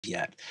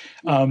yet.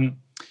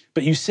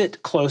 But you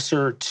sit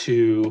closer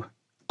to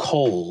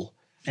Cole,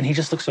 and he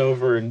just looks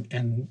over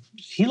and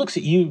he looks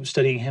at you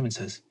studying him and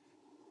says,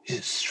 "Is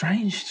it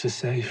strange to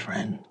say,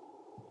 friend,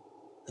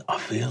 that I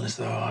feel as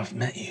though I've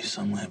met you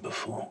somewhere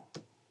before?"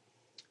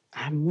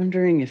 I'm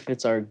wondering if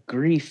it's our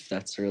grief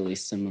that's really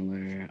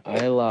similar.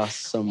 I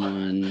lost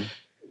someone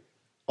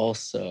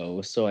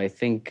also, so I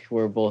think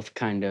we're both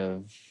kind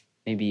of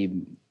maybe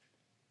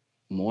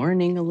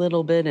mourning a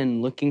little bit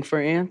and looking for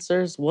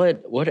answers.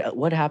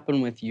 What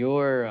happened with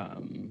your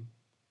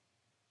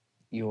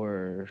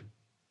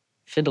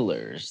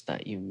fiddlers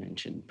that you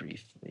mentioned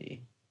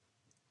briefly?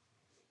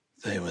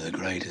 They were the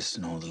greatest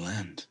in all the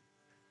land.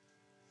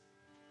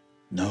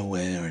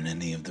 Nowhere in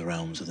any of the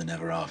realms of the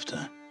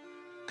Neverafter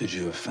could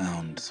you have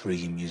found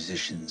 3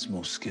 musicians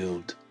more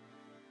skilled.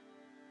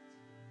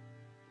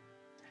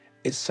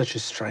 It's such a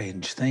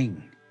strange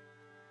thing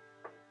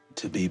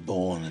to be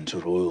born into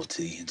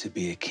royalty and to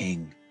be a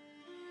king.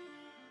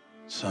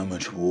 So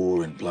much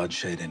war and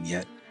bloodshed, and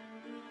yet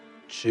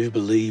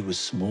Jubilee was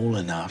small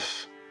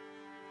enough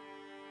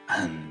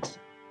and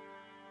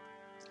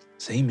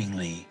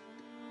seemingly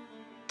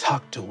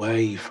tucked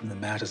away from the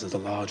matters of the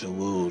larger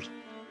world.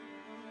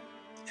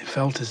 It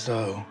felt as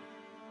though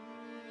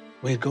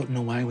we had gotten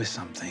away with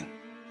something.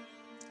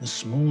 A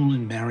small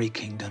and merry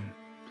kingdom.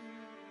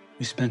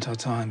 We spent our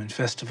time in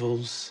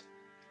festivals,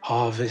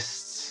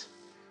 harvests.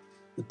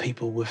 The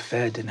people were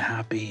fed and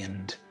happy,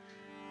 and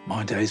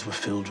my days were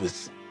filled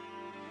with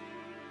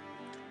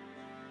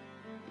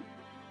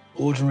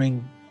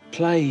ordering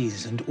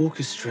plays and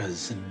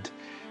orchestras and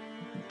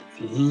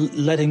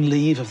letting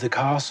leave of the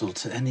castle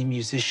to any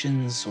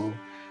musicians or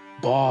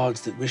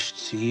bards that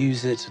wished to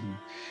use it.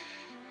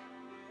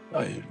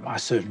 And I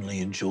certainly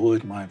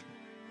enjoyed my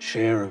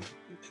share of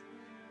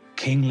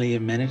kingly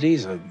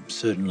amenities. I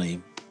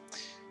certainly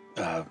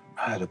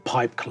had a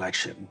pipe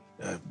collection.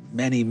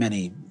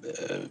 Many,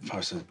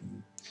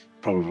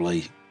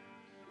 probably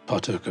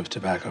partook of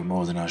tobacco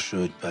more than I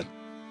should, but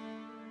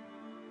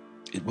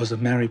it was a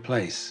merry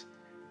place.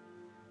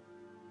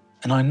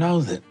 And I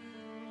know that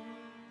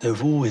there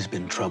have always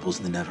been troubles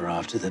in the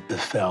Neverafter that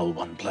befell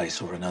one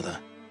place or another.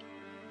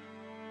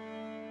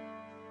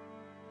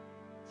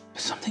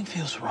 But something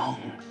feels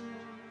wrong,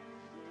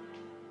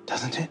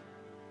 doesn't it?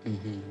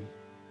 Mm-hmm.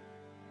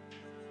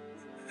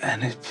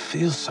 And it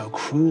feels so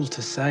cruel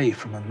to say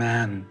from a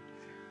man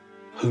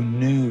who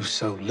knew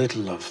so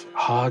little of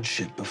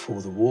hardship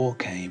before the war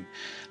came,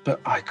 but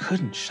I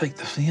couldn't shake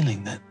the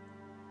feeling that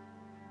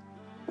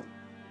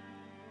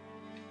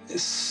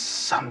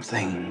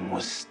something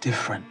was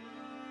different.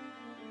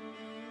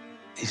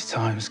 These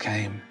times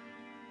came.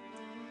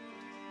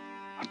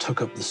 I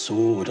took up the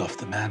sword off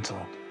the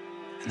mantle,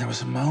 and there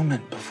was a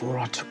moment before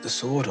I took the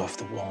sword off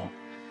the wall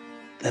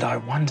that I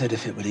wondered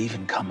if it would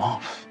even come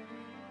off.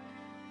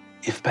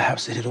 If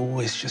perhaps it had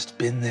always just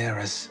been there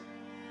as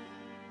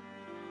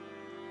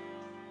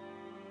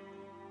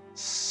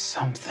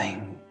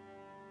something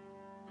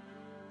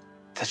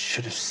that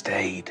should have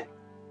stayed.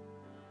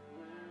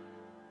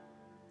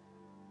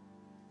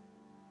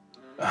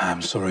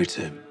 I'm sorry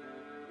to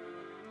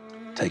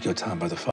take your time by the fire.